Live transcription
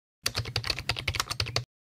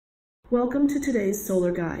Welcome to today's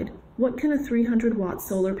Solar Guide. What can a 300-watt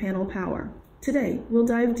solar panel power? Today, we'll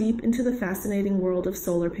dive deep into the fascinating world of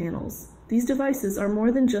solar panels. These devices are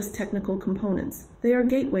more than just technical components. They are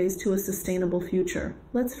gateways to a sustainable future.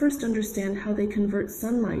 Let's first understand how they convert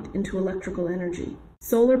sunlight into electrical energy.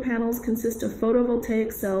 Solar panels consist of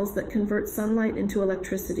photovoltaic cells that convert sunlight into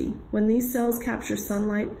electricity. When these cells capture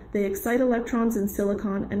sunlight, they excite electrons in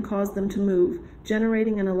silicon and cause them to move,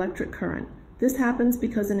 generating an electric current. This happens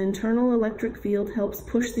because an internal electric field helps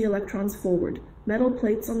push the electrons forward. Metal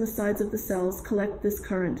plates on the sides of the cells collect this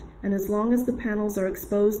current, and as long as the panels are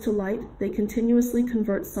exposed to light, they continuously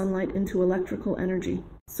convert sunlight into electrical energy.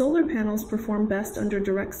 Solar panels perform best under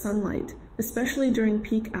direct sunlight, especially during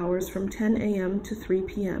peak hours from 10 a.m. to 3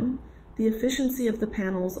 p.m. The efficiency of the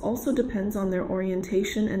panels also depends on their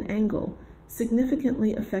orientation and angle,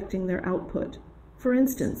 significantly affecting their output. For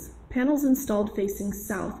instance, panels installed facing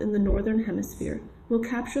south in the northern hemisphere will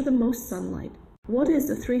capture the most sunlight. What is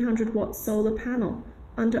a 300-watt solar panel?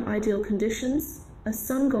 Under ideal conditions, a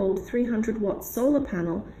SunGold 300-watt solar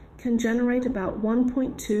panel can generate about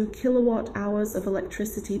 1.2 kilowatt-hours of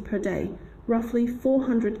electricity per day, roughly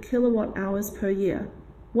 400 kilowatt-hours per year.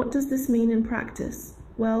 What does this mean in practice?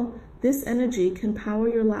 Well, this energy can power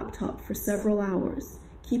your laptop for several hours,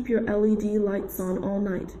 keep your LED lights on all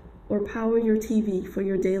night, or power your TV for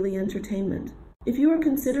your daily entertainment. If you are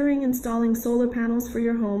considering installing solar panels for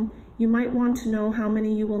your home, you might want to know how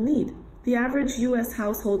many you will need. The average U.S.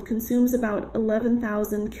 household consumes about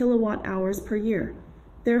 11,000 kilowatt-hours per year.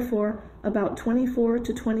 Therefore, about 24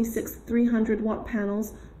 to 26 300-watt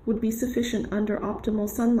panels would be sufficient under optimal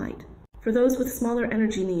sunlight. For those with smaller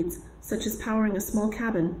energy needs, such as powering a small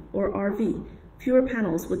cabin or RV, fewer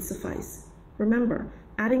panels would suffice. Remember,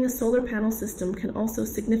 adding a solar panel system can also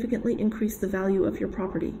significantly increase the value of your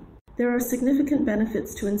property. There are significant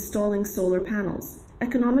benefits to installing solar panels.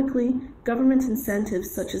 Economically, government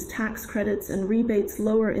incentives such as tax credits and rebates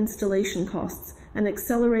lower installation costs and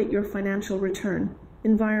accelerate your financial return.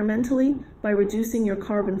 Environmentally, by reducing your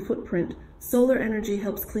carbon footprint, solar energy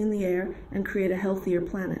helps clean the air and create a healthier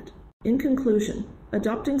planet. In conclusion,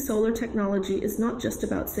 adopting solar technology is not just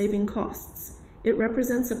about saving costs. It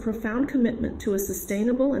represents a profound commitment to a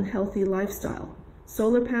sustainable and healthy lifestyle.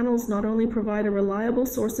 Solar panels not only provide a reliable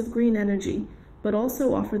source of green energy, but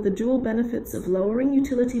also offer the dual benefits of lowering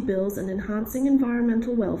utility bills and enhancing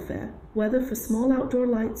environmental welfare. Whether for small outdoor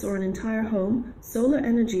lights or an entire home, solar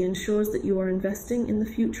energy ensures that you are investing in the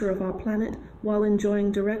future of our planet while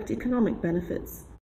enjoying direct economic benefits.